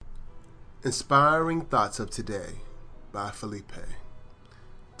Inspiring Thoughts of Today by Felipe.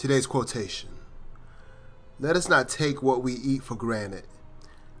 Today's quotation: let us not take what we eat for granted.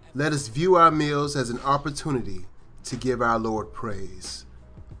 Let us view our meals as an opportunity to give our Lord praise.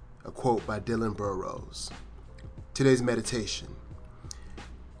 A quote by Dylan Burrows. Today's meditation: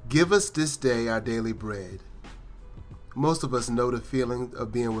 give us this day our daily bread. Most of us know the feeling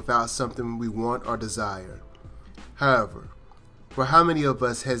of being without something we want or desire. However, for how many of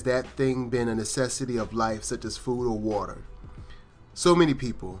us has that thing been a necessity of life, such as food or water? So many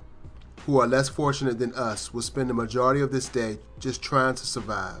people who are less fortunate than us will spend the majority of this day just trying to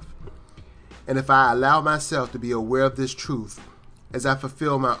survive. And if I allow myself to be aware of this truth as I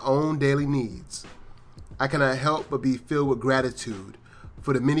fulfill my own daily needs, I cannot help but be filled with gratitude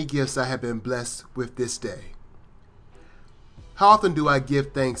for the many gifts I have been blessed with this day. How often do I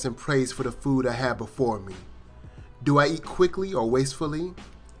give thanks and praise for the food I have before me? Do I eat quickly or wastefully,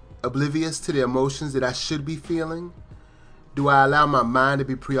 oblivious to the emotions that I should be feeling? Do I allow my mind to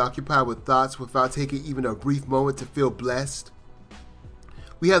be preoccupied with thoughts without taking even a brief moment to feel blessed?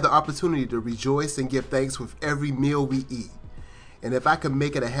 We have the opportunity to rejoice and give thanks with every meal we eat. And if I can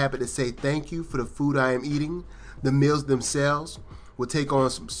make it a habit to say thank you for the food I am eating, the meals themselves will take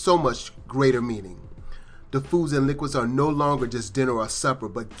on so much greater meaning. The foods and liquids are no longer just dinner or supper,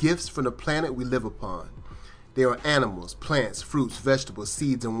 but gifts from the planet we live upon. They are animals, plants, fruits, vegetables,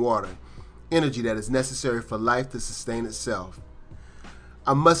 seeds, and water, energy that is necessary for life to sustain itself.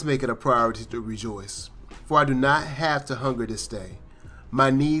 I must make it a priority to rejoice, for I do not have to hunger this day. My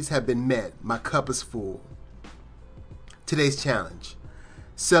needs have been met. My cup is full. Today's challenge: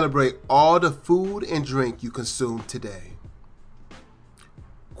 celebrate all the food and drink you consume today.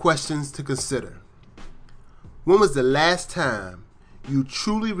 Questions to consider: when was the last time you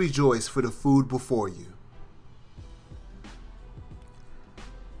truly rejoiced for the food before you?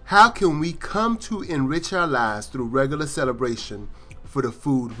 How can we come to enrich our lives through regular celebration for the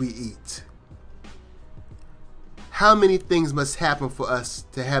food we eat? How many things must happen for us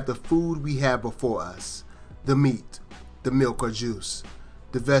to have the food we have before us? The meat, the milk or juice,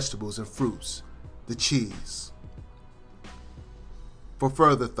 the vegetables and fruits, the cheese. For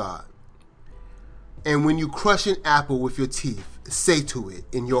further thought: and when you crush an apple with your teeth, say to it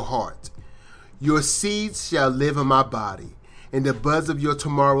in your heart, your seeds shall live in my body, and the buds of your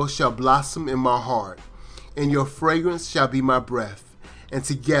tomorrow shall blossom in my heart, and your fragrance shall be my breath, and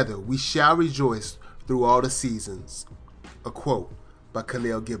together we shall rejoice through all the seasons. A quote by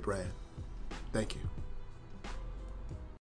Khalil Gibran. Thank you.